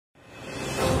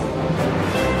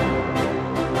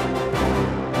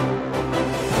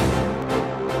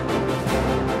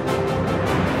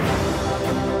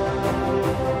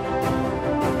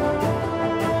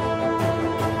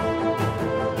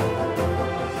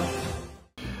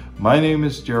My name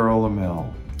is Gerald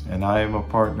Amell, and I am a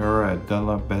partner at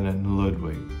Dunlap, Bennett, and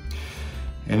Ludwig.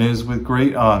 And it is with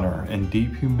great honor and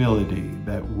deep humility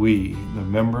that we, the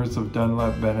members of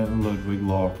Dunlap, Bennett, and Ludwig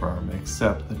Law Firm,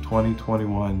 accept the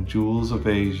 2021 Jewels of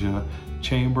Asia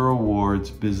Chamber Awards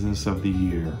Business of the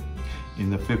Year in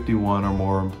the 51 or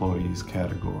more employees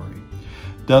category.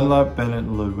 Dunlap, Bennett,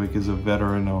 and Ludwig is a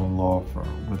veteran-owned law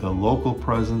firm with a local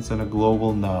presence and a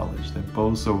global knowledge that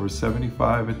boasts over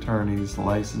 75 attorneys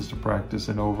licensed to practice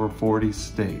in over 40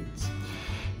 states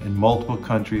and multiple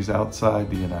countries outside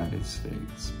the United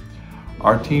States.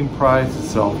 Our team prides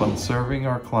itself on serving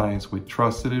our clients with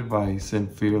trusted advice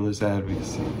and fearless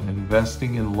advocacy, and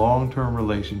investing in long-term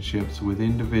relationships with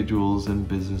individuals and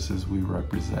businesses we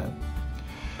represent.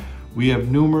 We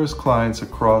have numerous clients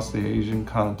across the Asian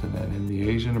continent and the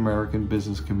Asian American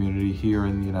business community here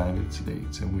in the United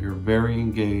States, and we are very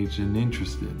engaged and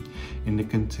interested in the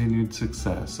continued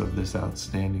success of this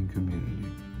outstanding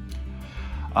community.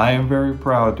 I am very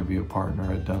proud to be a partner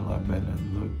at Dunlap, Bennett,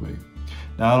 and Ludwig.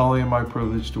 Not only am I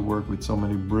privileged to work with so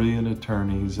many brilliant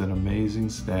attorneys and amazing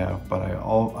staff, but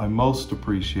I most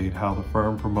appreciate how the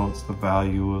firm promotes the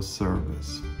value of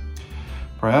service.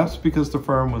 Perhaps because the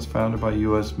firm was founded by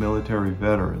U.S. military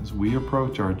veterans, we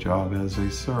approach our job as a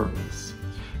service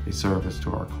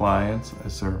to our clients, a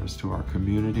service to our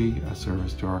community, a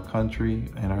service to our country,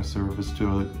 and our service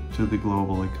to the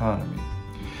global economy.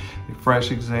 A fresh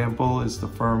example is the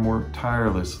firm worked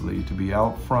tirelessly to be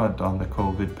out front on the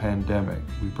COVID pandemic.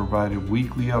 We provided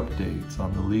weekly updates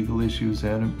on the legal issues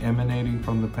emanating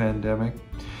from the pandemic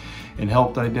and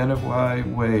helped identify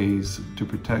ways to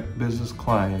protect business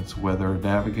clients, whether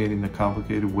navigating the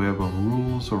complicated web of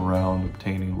rules around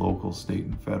obtaining local, state,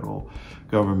 and federal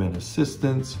government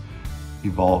assistance,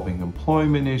 evolving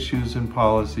employment issues and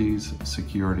policies,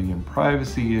 security and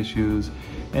privacy issues,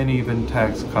 and even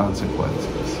tax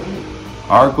consequences.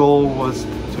 Our goal was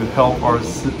to help our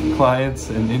clients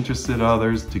and interested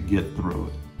others to get through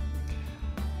it.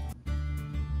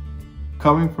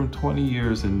 Coming from 20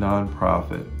 years in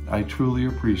nonprofit, I truly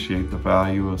appreciate the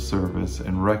value of service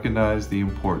and recognize the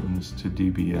importance to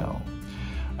DBL.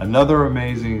 Another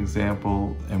amazing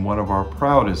example and one of our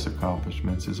proudest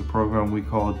accomplishments is a program we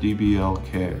call DBL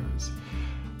Cares.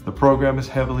 The program is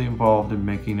heavily involved in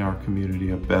making our community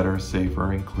a better,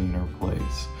 safer, and cleaner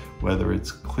place. Whether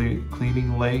it's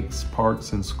cleaning lakes,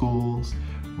 parks, and schools,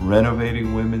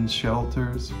 renovating women's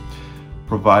shelters,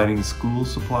 providing school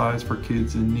supplies for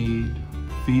kids in need,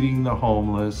 feeding the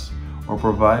homeless, or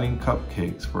providing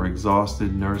cupcakes for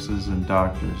exhausted nurses and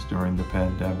doctors during the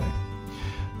pandemic.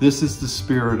 This is the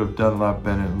spirit of Dunlap,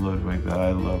 Bennett, and Ludwig that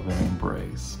I love and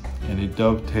embrace, and it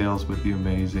dovetails with the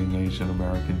amazing Asian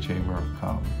American Chamber of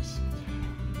Commerce.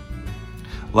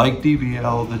 Like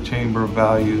DBL, the Chamber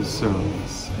values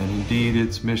service, and indeed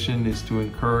its mission is to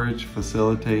encourage,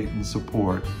 facilitate, and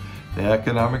support the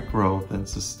economic growth and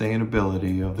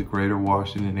sustainability of the Greater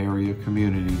Washington area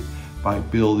community by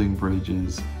building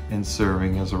bridges and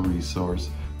serving as a resource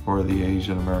for the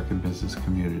Asian American business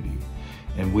community.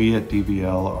 And we at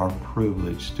DBL are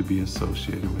privileged to be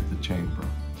associated with the Chamber.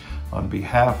 On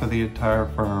behalf of the entire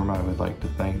firm, I would like to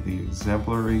thank the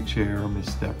exemplary chair,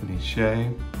 Ms. Stephanie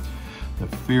Shea, the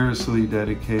fiercely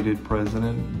dedicated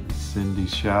president, Ms. Cindy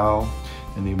Shao,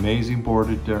 and the amazing board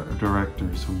of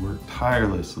directors who work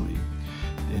tirelessly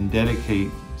and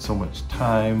dedicate so much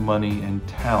time, money, and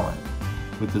talent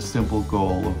with the simple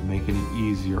goal of making it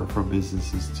easier for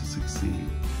businesses to succeed.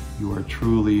 You are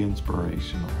truly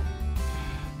inspirational.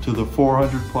 To the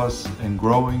 400 plus and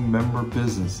growing member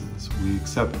businesses, we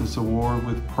accept this award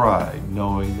with pride,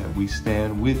 knowing that we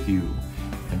stand with you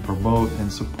and promote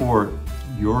and support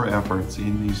your efforts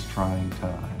in these trying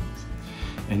times.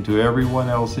 And to everyone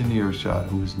else in earshot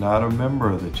who is not a member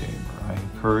of the Chamber, I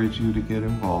encourage you to get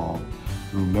involved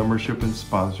through membership and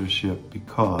sponsorship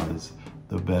because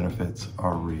the benefits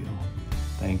are real.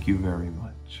 Thank you very much.